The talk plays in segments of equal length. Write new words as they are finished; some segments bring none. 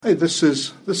Hey, this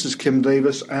is Kim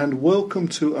Davis, and welcome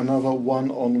to another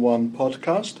one-on-one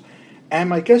podcast. And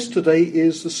my guest today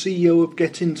is the CEO of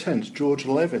Get Intent, George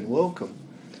Levin. Welcome.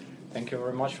 Thank you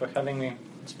very much for having me.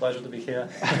 It's a pleasure to be here.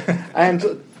 And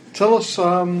tell us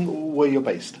where you're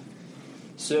based.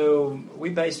 So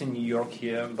we're based in New York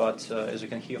here, but as you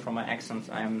can hear from my accent,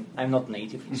 I'm not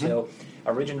native. Mm-hmm. So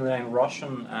originally I'm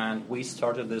Russian, and we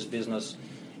started this business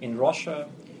in Russia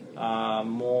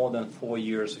more than 4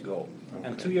 years ago. Okay.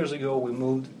 And 2 years ago we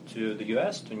moved to the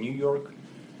US, to New York,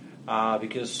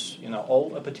 because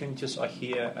all opportunities are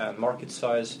here, and market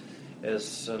size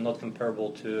is not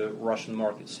comparable to Russian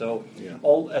market. So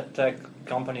all tech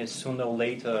companies sooner or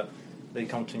later they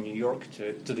come to New York,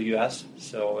 to the US.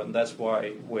 And that's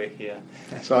why we're here.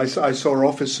 So I saw an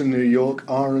office in New York,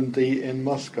 R&D in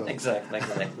Moscow. Exactly.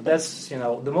 That's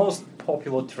the most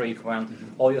popular trick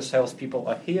when all your salespeople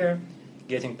are here,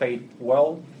 getting paid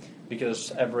well,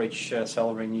 because average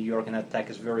salary in New York in tech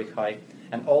is very high,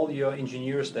 and all your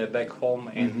engineers, they're back home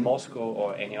in Moscow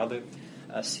or any other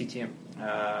city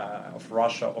of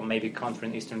Russia or maybe country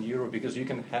in Eastern Europe, because you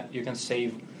can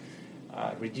save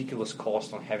ridiculous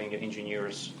cost on having your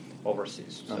engineers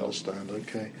overseas. I understand.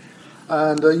 Okay,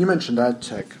 and you mentioned ad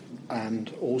tech,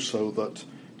 and also that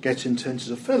Get Intent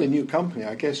is a fairly new company,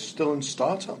 I guess, still in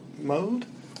startup mode.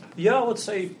 Yeah, I would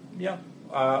say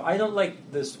I don't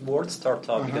like this word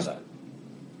startup because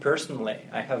personally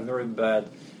I have very bad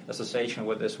association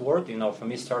with this word. For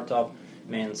me, startup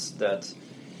means that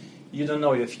you don't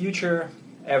know your future.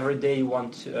 Every day you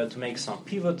want to make some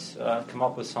pivot, come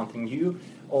up with something new,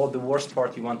 or the worst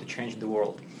part, you want to change the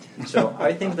world. So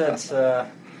I think that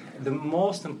the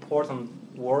most important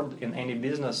word in any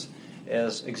business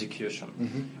is execution.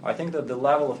 Mm-hmm. I think that the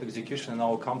level of execution in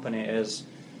our company is,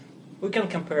 we can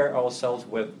compare ourselves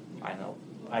with,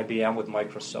 IBM, with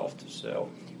Microsoft. So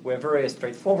we're very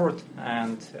straightforward,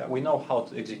 and we know how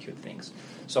to execute things.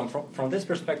 So from this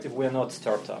perspective, we're not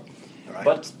startup. Right.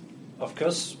 But of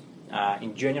course,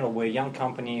 in general, we're a young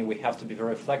company. We have to be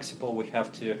very flexible. We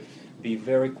have to be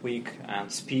very quick,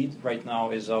 and speed right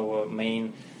now is our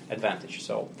main advantage.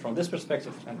 So from this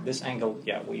perspective and this angle,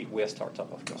 we're a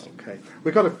startup, of course. Okay.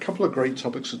 We've got a couple of great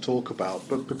topics to talk about,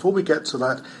 but before we get to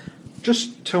that,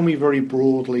 just tell me very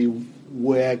broadly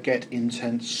where Get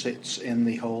Intent sits in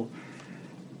the whole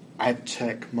ad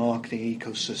tech marketing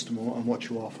ecosystem and what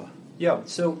you offer. Yeah,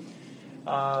 so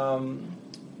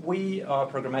we are a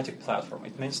programmatic platform.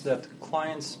 It means that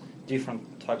clients,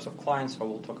 different types of clients, I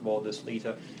will talk about this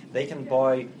later, they can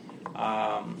buy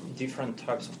different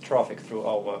types of traffic through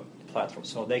our platform.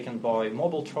 So they can buy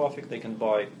mobile traffic, they can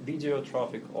buy video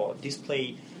traffic or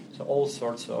display, so all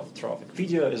sorts of traffic.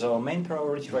 Video is our main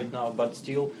priority right now, but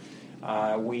still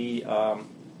we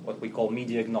what we call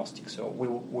media agnostic. So we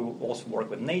will also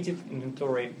work with native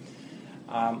inventory,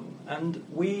 and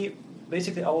we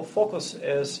basically, our focus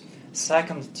is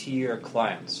second tier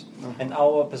clients, and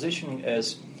our positioning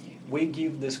is we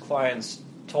give these clients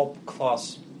top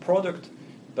class product,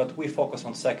 but we focus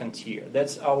on second tier.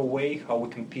 That's our way how we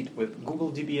compete with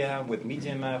Google DBM, with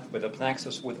MediaMath, with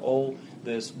AppNexus, with all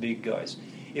these big guys.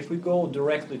 If we go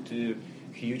directly to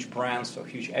huge brands or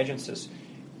huge agencies,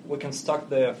 we can stuck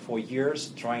there for years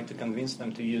trying to convince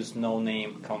them to use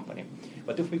no-name company.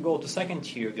 But if we go to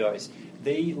second-tier guys,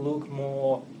 they look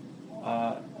more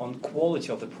on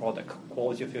quality of the product,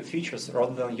 quality of your features,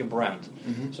 rather than your brand.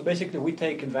 Mm-hmm. So basically, we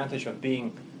take advantage of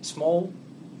being small,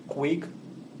 quick,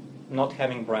 not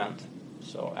having brand.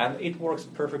 And it works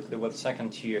perfectly with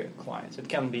second-tier clients. It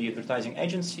can be advertising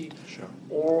agency,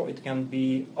 or it can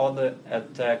be other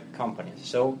ad tech companies.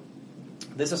 So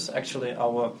this is actually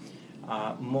our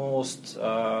most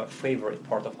favorite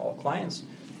part of our clients.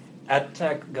 Ad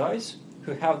tech guys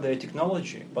who have their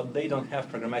technology, but they don't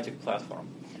have programmatic platform.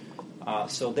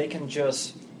 So they can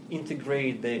just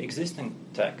integrate the existing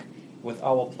tech with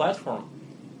our platform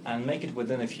and make it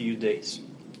within a few days.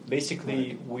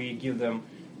 Basically, we give them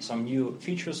some new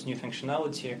features, new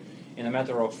functionality in a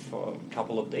matter of a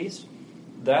couple of days.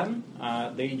 Then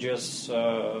they just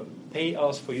pay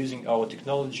us for using our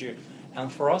technology, and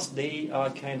for us they are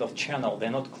kind of channel, they're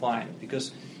not client,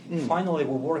 because finally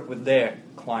we work with their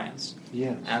clients.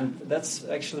 Yes. And that's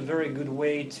actually a very good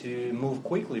way to move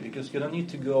quickly, because you don't need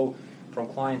to go from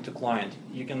client to client.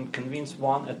 You can convince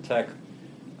one ad tech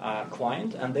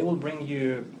client, and they will bring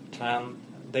you 10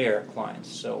 their clients.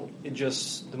 So it's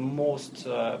just the most,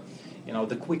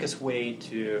 the quickest way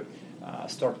to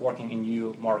start working in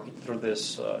new market through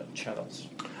these channels.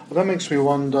 Well, that makes me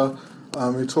wonder,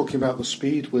 we're talking about the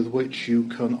speed with which you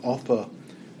can offer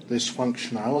this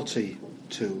functionality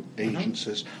to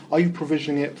agencies. Are you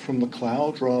provisioning it from the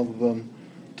cloud rather than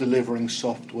delivering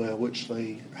software which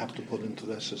they have to put into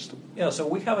their system? Yeah, so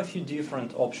we have a few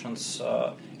different options.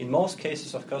 In most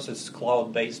cases, of course, it's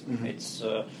cloud-based. Mm-hmm. It's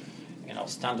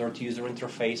standard user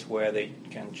interface where they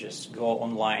can just go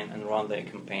online and run their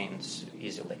campaigns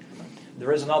easily.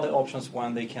 There is another options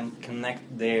when they can connect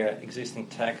their existing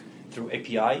tech through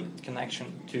API connection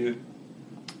to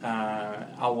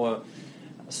our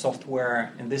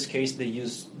software. In this case, they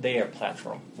use their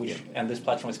platform, and this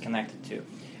platform is connected to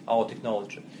our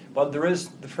technology. But there is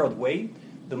the third way,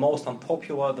 the most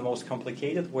unpopular, the most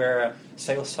complicated, where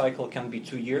sales cycle can be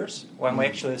 2 years when we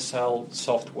actually sell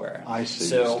software. I see.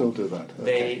 So you still do that.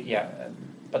 Okay.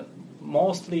 But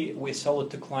mostly we sell it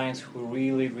to clients who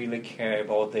really, really care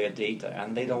about their data,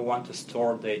 and they don't want to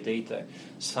store their data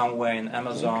somewhere in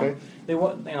Amazon. Okay. They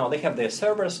want, they have their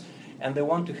servers, and they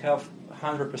want to have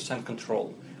 100%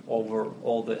 control over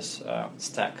all this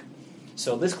stack.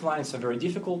 So these clients are very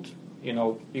difficult.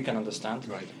 You can understand.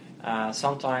 Right.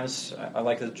 Sometimes I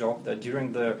like the joke that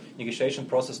during the negotiation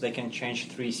process they can change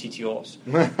 3 CTOs.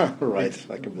 Right.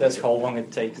 That's how long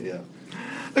it takes. Yeah.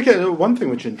 Okay. One thing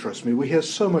which interests me, we hear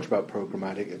so much about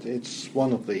programmatic. It's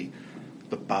one of the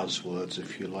buzzwords,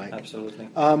 if you like. Absolutely.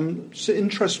 So it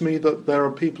interests me that there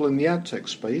are people in the ad tech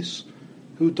space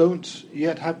who don't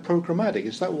yet have programmatic.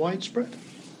 Is that widespread?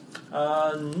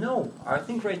 No. I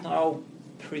think right now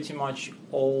pretty much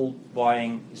all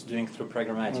buying is doing through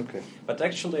programmatic. Okay. But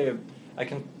actually, I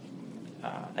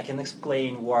can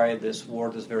explain why this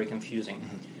word is very confusing,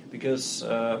 because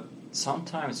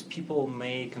sometimes people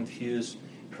may confuse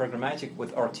programmatic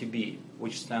with RTB,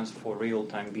 which stands for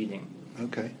real-time bidding.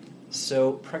 Okay.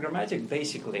 So programmatic,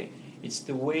 basically, it's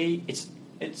the way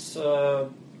it's a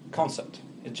concept.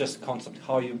 It's just a concept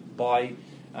how you buy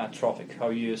traffic, how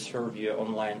you serve your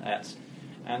online ads.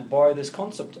 And by this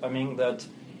concept, I mean that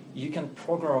you can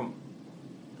program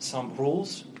some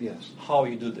rules. Yes. How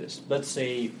you do this. Let's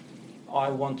say I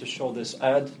want to show this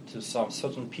ad to some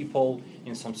certain people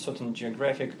in some certain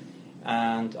geographic,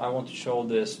 and I want to show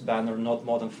this banner not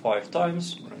more than 5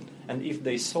 times. Right. And if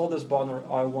they saw this banner,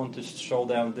 I want to show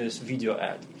them this video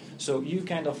ad. So you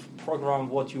kind of program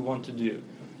what you want to do.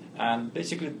 And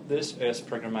basically this is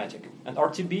programmatic. And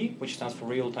RTB, which stands for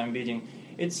real-time bidding,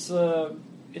 it's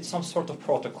some sort of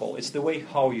protocol. It's the way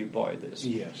how you buy this.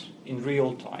 Yes. In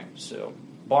real time. So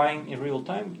buying in real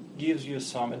time gives you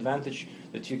some advantage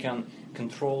that you can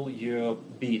control your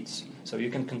bids. So you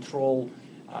can control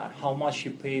how much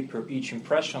you pay per each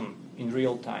impression in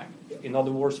real time. In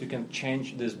other words, you can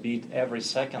change this bid every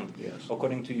second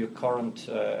according to your current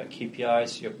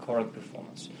KPIs, your current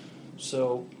performance.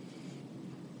 So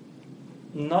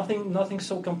nothing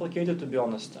so complicated, to be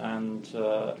honest. And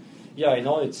I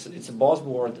know it's a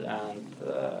buzzword,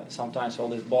 and sometimes all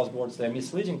these buzzwords, they're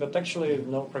misleading. But actually,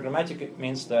 programmatic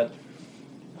means that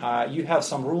you have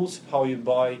some rules how you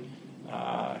buy,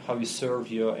 how you serve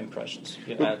your impressions,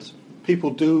 your ads.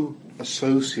 People do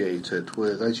associate it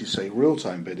with, as you say,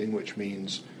 real-time bidding, which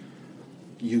means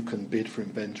you can bid for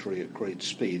inventory at great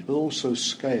speed, but also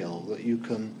scale, that you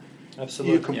can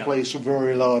place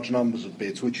very large numbers of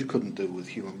bids, which you couldn't do with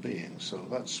human beings. So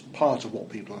that's part of what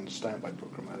people understand by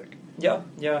programmatic. Yeah,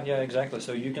 exactly.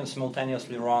 So you can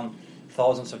simultaneously run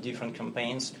thousands of different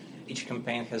campaigns. Each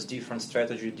campaign has different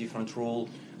strategy, different rule.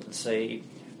 Let's say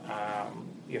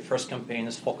your first campaign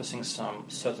is focusing some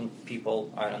certain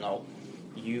people. I don't know.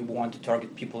 You want to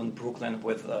target people in Brooklyn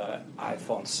with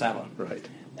iPhone 7. Right.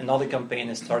 Another campaign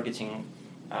is targeting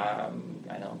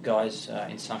guys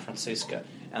in San Francisco.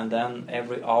 And then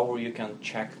every hour you can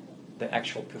check the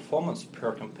actual performance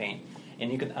per campaign.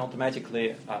 And you can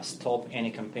automatically stop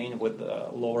any campaign with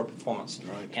lower performance.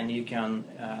 Right. And you can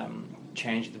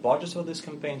change the budgets of this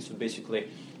campaign. So basically,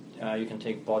 you can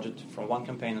take budget from one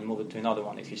campaign and move it to another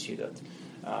one if you see that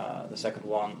the second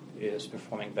one is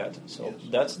performing better. So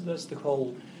that's the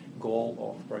whole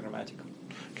goal of programmatic.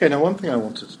 Okay, now one thing I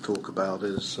wanted to talk about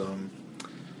is,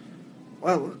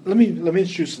 let me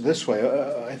introduce it this way.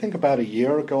 I think about a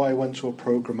year ago I went to a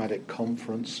programmatic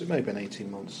conference, it may have been 18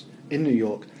 months, in New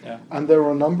York, and there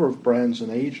were a number of brands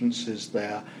and agencies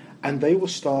there, and they were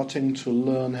starting to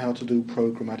learn how to do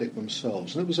programmatic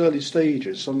themselves. And it was early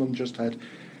stages. Some of them just had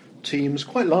teams,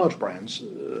 quite large brands,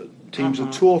 teams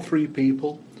of 2 or 3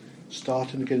 people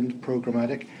starting to get into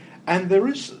programmatic. And there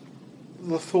is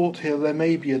the thought here there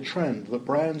may be a trend that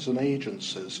brands and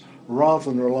agencies, rather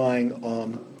than relying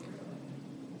on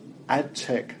ad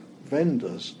tech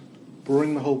vendors,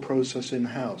 bring the whole process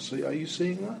in-house. Are you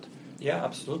seeing that? Yeah,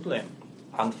 absolutely.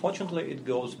 Unfortunately, it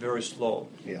goes very slow.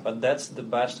 Yeah. But that's the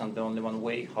best and the only one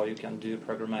way how you can do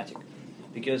programmatic.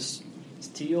 Because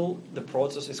still the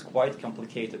process is quite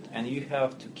complicated, and you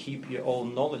have to keep your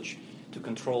own knowledge to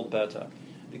control better,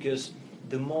 because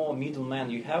the more middlemen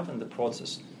you have in the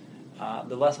process,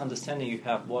 the less understanding you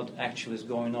have what actually is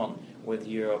going on with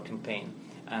your campaign.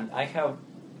 And I have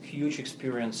huge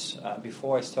experience.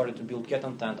 Before I started to build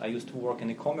GetIntent, I used to work in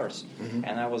e-commerce,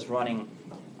 and I was running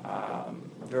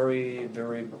very,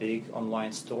 very big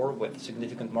online store with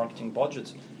significant marketing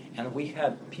budgets, and we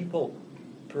had people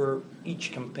per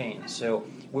each campaign. So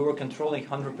we were controlling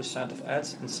 100% of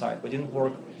ads inside. We didn't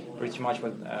work pretty much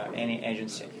with any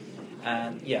agency.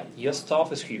 And yeah, your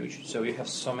staff is huge, so you have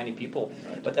so many people.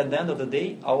 Right. But at the end of the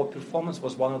day, our performance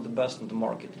was one of the best in the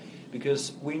market,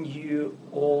 because we knew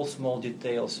all small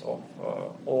details of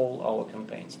all our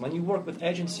campaigns. When you work with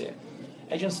agency,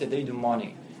 they do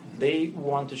money. They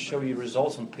want to show you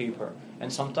results on paper.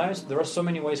 And sometimes there are so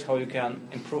many ways how you can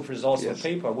improve results on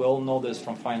paper. We all know this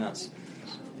from finance.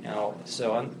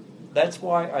 So and that's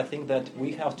why I think that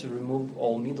we have to remove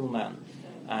all middlemen,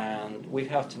 and we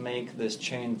have to make this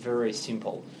chain very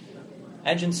simple.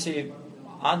 Agency,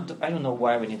 I don't know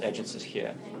why we need agencies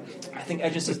here. I think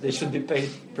agencies, they should be paid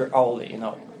per hourly,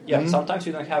 Sometimes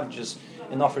you don't have just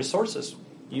enough resources.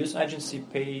 Use agency,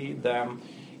 pay them,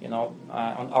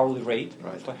 on hourly rate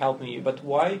for helping you. But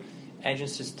why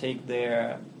agencies take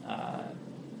their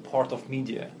part of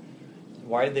media?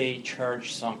 Why they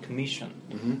charge some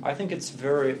commission? I think it's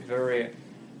very, very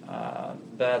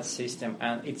bad system,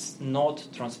 and it's not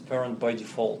transparent by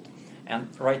default. And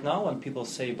right now, when people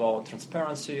say about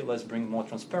transparency, let's bring more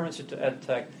transparency to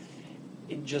EdTech,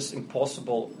 it's just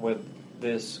impossible with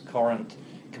this current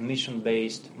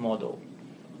commission-based model.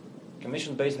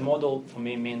 Commission-based model for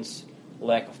me means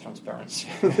lack of transparency.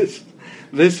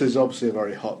 This is obviously a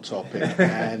very hot topic,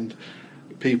 and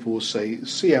people will say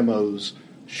CMOs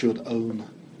should own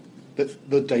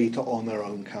the data on their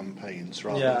own campaigns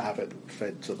rather than have it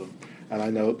fed to them. And I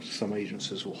know some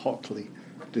agencies will hotly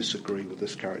disagree with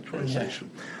this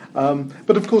characterization.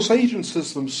 But of course,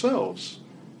 agencies themselves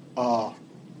are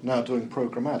now doing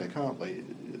programmatic, aren't they?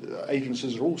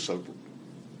 Agencies are also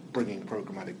bringing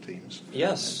programmatic teams.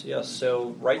 Yes.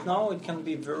 So right now it can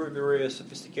be very, very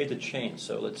sophisticated chain.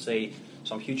 So let's say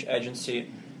some huge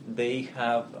agency, they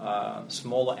have a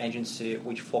smaller agency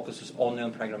which focuses only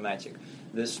on programmatic.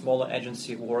 This smaller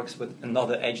agency works with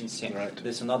another agency. Right.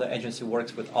 This another agency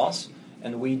works with us,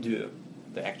 and we do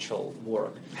the actual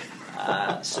work.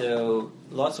 So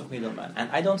lots of middlemen.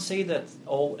 And I don't say that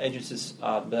all agencies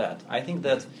are bad. I think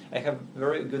that I have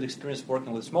very good experience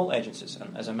working with small agencies.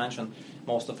 And as I mentioned,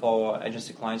 most of our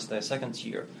agency clients, they're second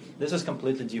tier. This is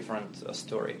completely different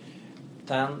story.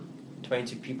 10,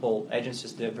 20 people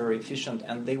agencies, they're very efficient,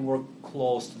 and they work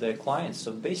close to their clients.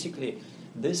 So basically,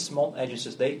 these small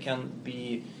agencies, they can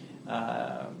be,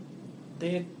 I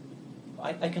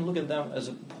can look at them as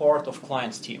a part of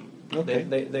client's team. Okay.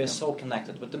 They're so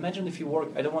connected. But imagine if you work,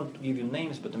 I don't want to give you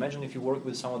names, but imagine if you work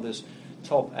with some of these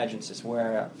top agencies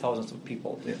where thousands of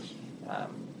people. Yes.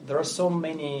 There are so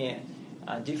many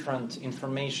different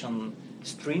information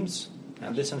streams,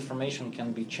 and this information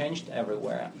can be changed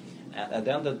everywhere. And at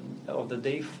the end of the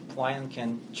day, client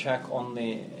can check on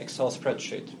the Excel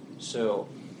spreadsheet. So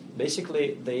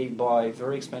basically, they buy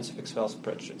very expensive Excel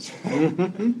spreadsheets.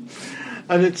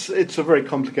 And it's a very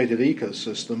complicated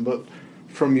ecosystem, but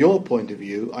from your point of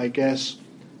view, I guess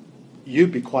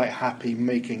you'd be quite happy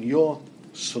making your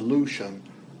solution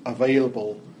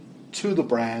available to the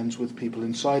brands, with people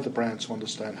inside the brands who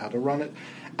understand how to run it.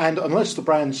 And unless the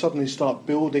brands suddenly start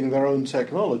building their own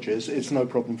technologies, it's no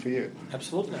problem for you.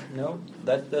 Absolutely. No,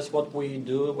 that's what we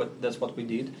do, that's what we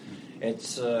did.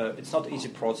 It's not an easy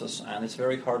process, and it's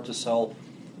very hard to sell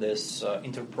this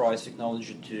enterprise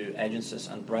technology to agencies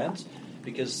and brands,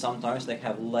 because sometimes they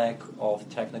have lack of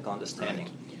technical understanding.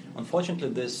 Right. Unfortunately,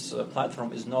 this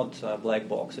platform is not a black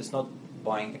box. It's not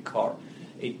buying a car.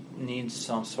 It needs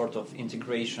some sort of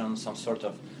integration, some sort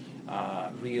of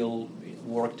real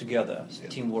work together,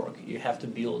 teamwork. You have to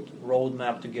build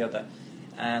roadmap together.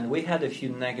 And we had a few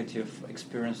negative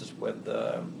experiences with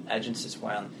agencies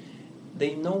when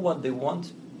they know what they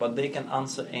want, but they can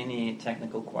answer any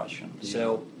technical question. Yeah.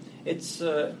 So it's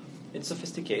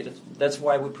sophisticated. That's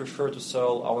why we prefer to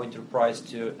sell our enterprise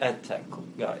to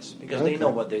EdTech guys, because they know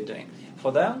what they're doing.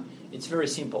 For them, it's very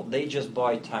simple. They just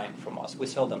buy time from us. We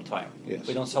sell them time. Yes.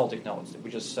 We don't sell technology. We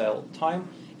just sell time,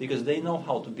 because they know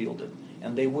how to build it,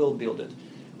 and they will build it.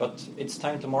 But it's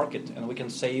time to market, and we can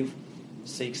save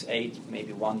 6, 8,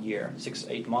 maybe 1 year, 6,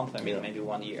 8 months, maybe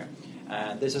 1 year.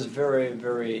 And this is very,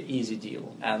 very easy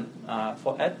deal. And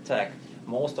for EdTech,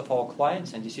 most of our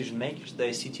clients and decision makers,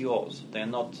 they're CTOs. They're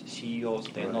not CEOs.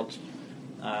 They're not,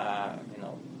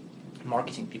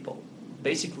 marketing people.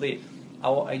 Basically,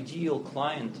 our ideal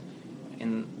client in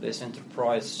this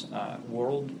enterprise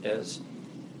world is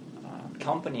a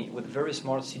company with very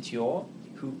smart CTO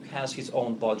who has his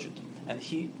own budget, and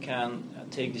he can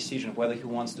take decision whether he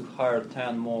wants to hire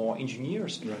 10 more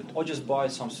engineers or just buy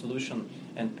some solution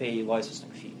and pay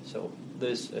licensing fee. So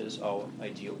this is our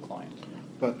ideal client.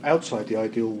 But outside the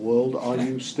ideal world, are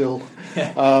you still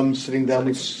sitting down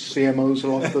with CMOs a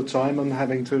lot of the time and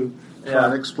having to try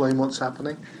and explain what's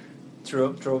happening?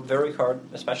 True. Very hard,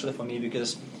 especially for me,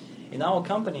 because in our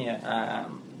company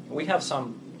we have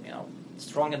some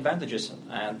strong advantages,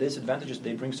 and these advantages,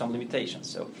 they bring some limitations.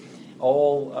 So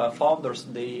all founders,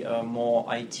 they are more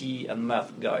IT and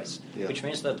math guys, which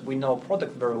means that we know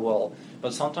product very well,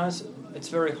 but sometimes it's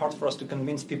very hard for us to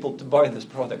convince people to buy this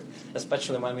product,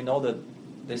 especially when we know that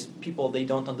these people, they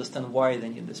don't understand why they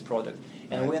need this product.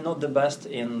 And we're not the best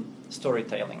in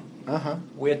storytelling.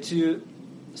 We're too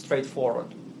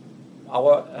straightforward.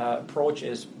 Our approach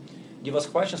is, give us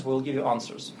questions, we'll give you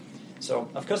answers. So,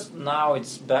 of course, now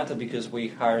it's better because we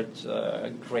hired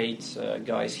great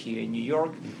guys here in New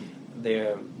York.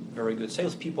 They're very good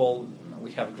salespeople.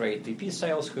 We have great VP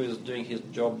sales who is doing his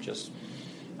job just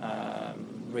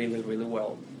really, really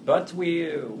well. But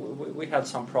we had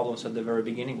some problems at the very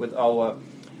beginning with our,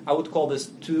 I would call this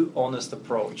too honest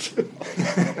approach.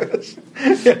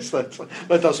 Yes,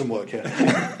 that doesn't work here.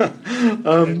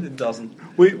 It doesn't.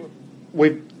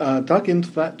 We've dug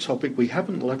into that topic. We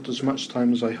haven't left as much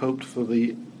time as I hoped for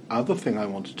the other thing I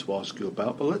wanted to ask you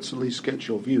about, but let's at least get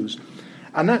your views.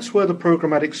 And that's where the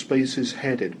programmatic space is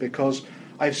headed, because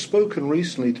I've spoken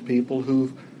recently to people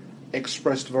who've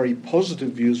expressed very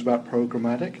positive views about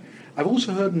programmatic. I've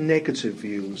also heard negative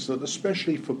views, that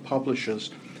especially for publishers,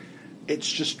 it's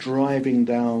just driving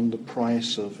down the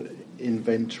price of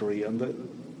inventory, and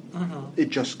it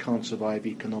just can't survive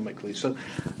economically. So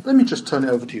let me just turn it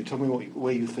over to you. Tell me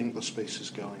where you think the space is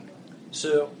going.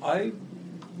 So I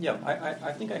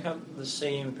think I have the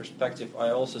same perspective. I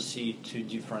also see two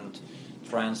different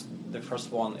trends. The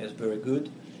first one is very good.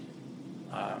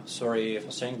 Sorry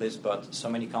for saying this, but so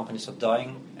many companies are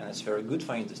dying, and it's very good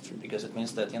for industry because it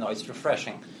means that it's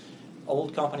refreshing.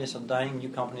 Old companies are dying, new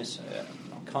companies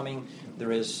are coming.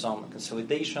 There is some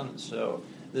consolidation, so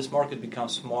this market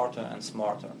becomes smarter and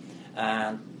smarter.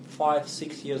 And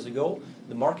 5-6 years ago,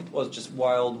 the market was just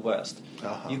Wild West.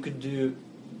 You could do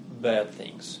bad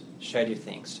things, shady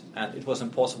things, and it was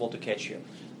impossible to catch you.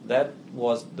 That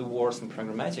was the worst in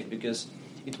programmatic because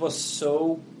it was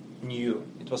so new.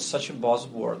 It was such a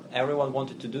buzzword. Everyone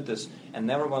wanted to do this, and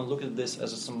everyone looked at this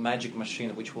as some magic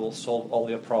machine which will solve all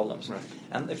your problems. Right.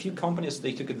 And a few companies,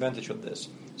 they took advantage of this.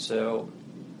 So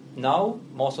now,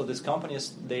 most of these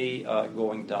companies, they are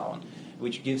going down,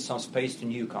 which gives some space to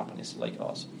new companies like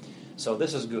us. So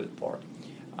this is good part.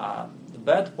 The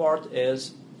bad part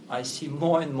is I see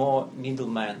more and more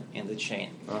middlemen in the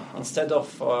chain. Instead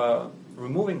of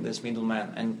removing this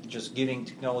middleman and just giving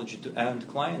technology to end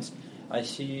clients, I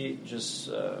see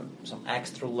just some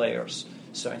extra layers.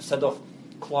 So instead of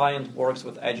client works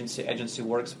with agency, agency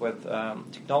works with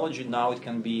technology, now it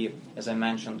can be, as I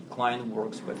mentioned, client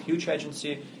works with huge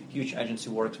agency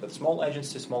works with small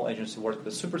agency works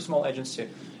with super small agency,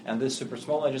 and this super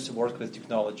small agency works with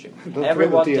technology.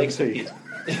 Everyone takes a bit.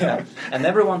 And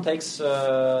everyone takes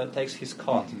his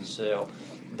cut. So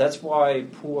that's why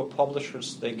poor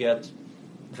publishers, they get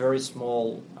very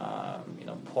small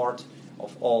part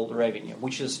of all revenue,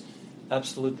 which is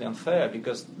absolutely unfair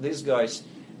because these guys,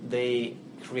 they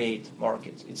create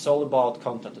markets. It's all about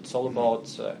content. It's all about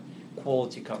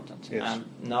quality content. Yes. And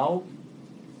now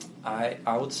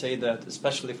I would say that,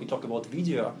 especially if we talk about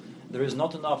video, there is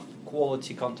not enough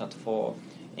quality content for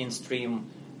in-stream,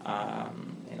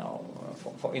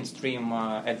 for in-stream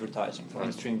advertising, for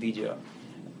in-stream video.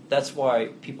 That's why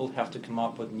people have to come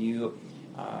up with new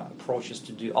approaches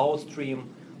to do outstream,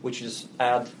 which is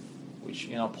ad, which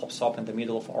pops up in the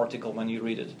middle of an article when you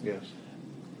read it. Yes.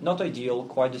 Not ideal,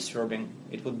 quite disturbing.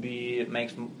 It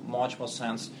makes much more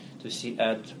sense to see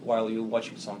ad while you're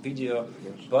watching some video,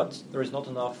 but there is not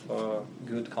enough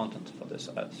good content for this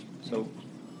ads. So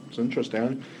it's interesting.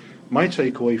 And my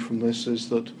takeaway from this is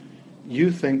that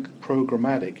you think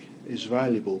programmatic is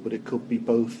valuable, but it could be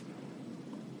both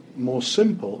more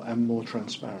simple and more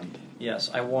transparent. Yes,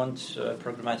 I want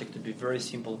programmatic to be very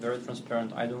simple, very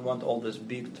transparent. I don't want all these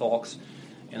big talks,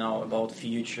 about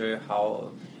future,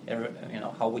 how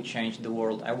we change the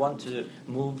world. I want to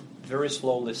move very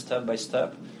slowly, step by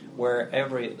step, where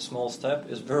every small step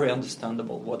is very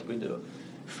understandable what we do.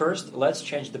 First, let's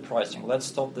change the pricing. Let's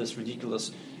stop this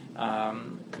ridiculous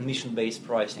commission-based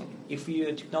pricing. If you're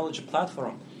a technology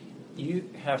platform, you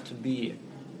have to be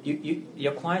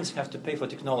your clients have to pay for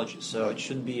technology, so it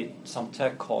should be some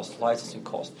tech cost, licensing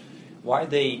cost. Why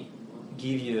they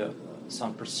give you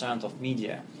some percent of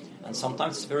media, and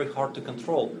sometimes it's very hard to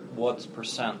control what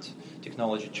percent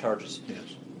technology charges. Yes.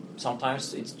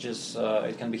 Sometimes it's just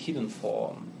it can be hidden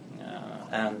for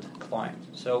end client.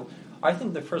 So I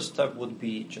think the first step would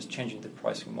be just changing the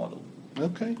pricing model.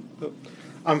 Okay. Look,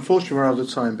 unfortunately, we're out of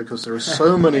time because there are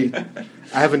so many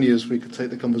avenues we could take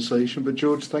the conversation. But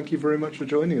George, thank you very much for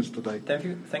joining us today.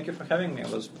 Thank you for having me. It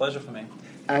was a pleasure for me.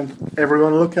 And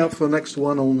everyone, look out for the next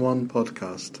one-on-one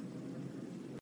podcast.